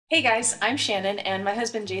Hey guys, I'm Shannon and my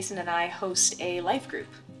husband Jason and I host a life group.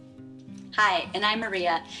 Hi, and I'm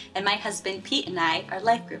Maria, and my husband Pete and I are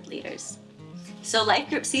life group leaders. So life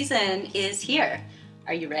group season is here.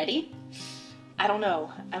 Are you ready? I don't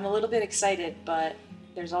know, I'm a little bit excited, but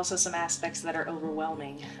there's also some aspects that are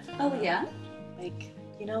overwhelming. Oh yeah?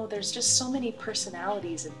 There's just so many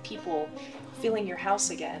personalities and people filling your house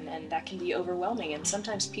again, and that can be overwhelming, and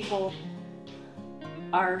sometimes people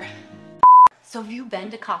are... So have you been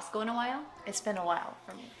to Costco in a while? It's been a while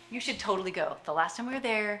for me. You should totally go. The last time we were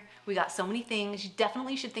there, we got so many things. You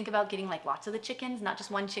definitely should think about getting like lots of the chickens, not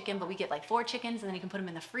just one chicken, but we get like 4 chickens and then you can put them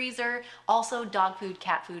in the freezer. Also dog food,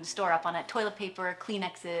 cat food, store up on it, toilet paper,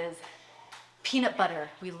 Kleenexes, peanut butter.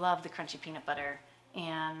 We love the crunchy peanut butter.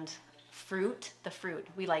 And fruit, the fruit.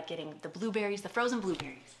 We like getting the blueberries, the frozen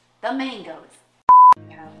blueberries, the mangoes.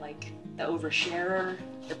 You have like the oversharer,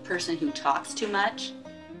 The person who talks too much,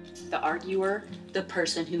 the arguer. the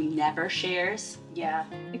person who never shares. Yeah,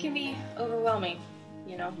 it can be overwhelming,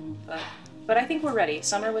 but I think we're ready.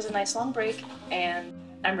 Summer was a nice long break, and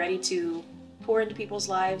I'm ready to pour into people's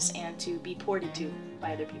lives and to be poured into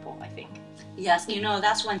by other people, I think. Yes,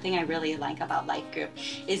 that's one thing I really like about life group,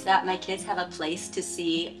 is that my kids have a place to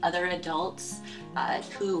see other adults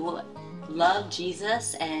who love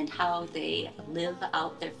Jesus and how they live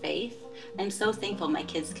out their faith. I'm so thankful my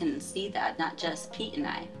kids can see that, not just Pete and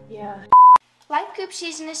I. Yeah. Life group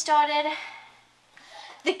season has started.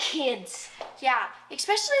 The kids. Yeah,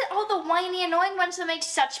 especially all the whiny, annoying ones that make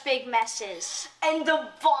such big messes. And the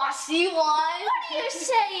bossy one. What are you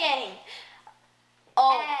saying?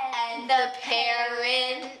 Oh, and the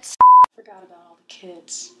parents. Forgot about all the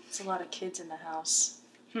kids. There's a lot of kids in the house.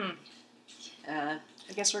 I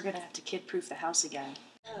guess we're gonna have to kid-proof the house again.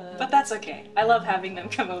 But that's okay. I love having them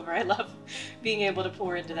come over. I love being able to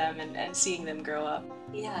pour into them and seeing them grow up.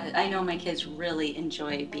 Yeah, I know my kids really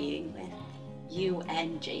enjoy being with you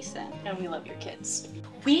and Jason. And we love your kids.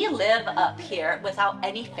 We live up here without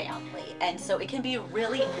any family, and so it can be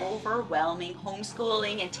really overwhelming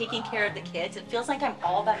homeschooling and taking care of the kids. It feels like I'm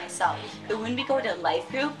all by myself. But when we go to life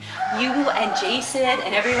group, you and Jason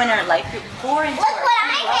and everyone in our life group pour into our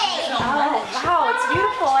kids so much. Wow, it's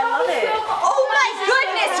beautiful. I love it. Oh my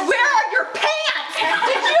goodness, where are your pants?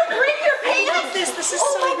 Did you bring your pants? This is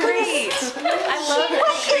so great. I love it.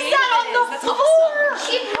 What is that on the floor?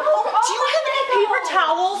 Do you have any paper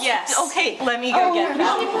towels? Yes. Okay. Let me go get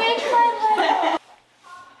them.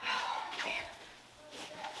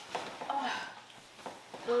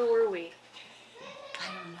 Where were we? I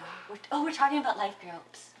don't know. We're talking about life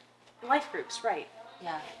groups. Life groups, right.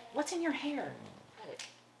 Yeah. What's in your hair?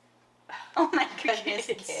 Oh my goodness,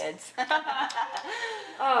 kids.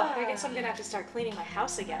 Oh, I guess I'm gonna have to start cleaning my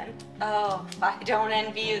house again. Oh, I don't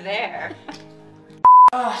envy you there.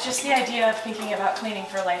 Oh, just the idea of thinking about cleaning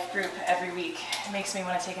for life group every week makes me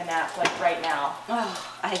want to take a nap, like right now.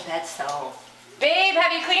 Oh, I bet so. Babe,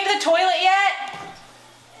 have you cleaned the toilet yet?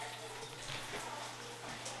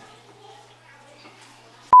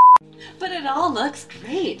 But it all looks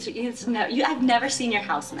great. I've never seen your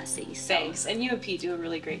house messy. So. Thanks, and you and Pete do a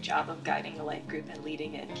really great job of guiding the life group and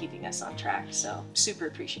leading it and keeping us on track, so super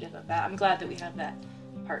appreciative of that. I'm glad that we have that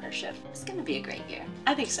partnership. It's gonna be a great year.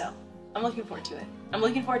 I think so. I'm looking forward to it. I'm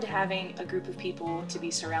looking forward to having a group of people to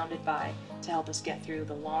be surrounded by to help us get through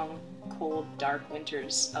the long, cold, dark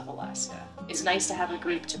winters of Alaska. It's nice to have a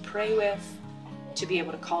group to pray with, to be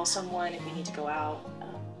able to call someone if you need to go out,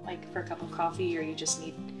 like for a cup of coffee, or you just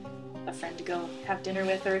need a friend to go have dinner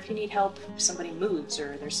with, or if you need help, if somebody moves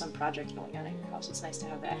or there's some project going on at your house, it's nice to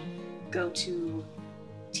have that go-to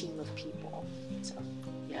team of people. So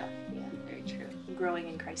Yeah, very true. growing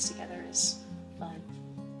in Christ together is fun.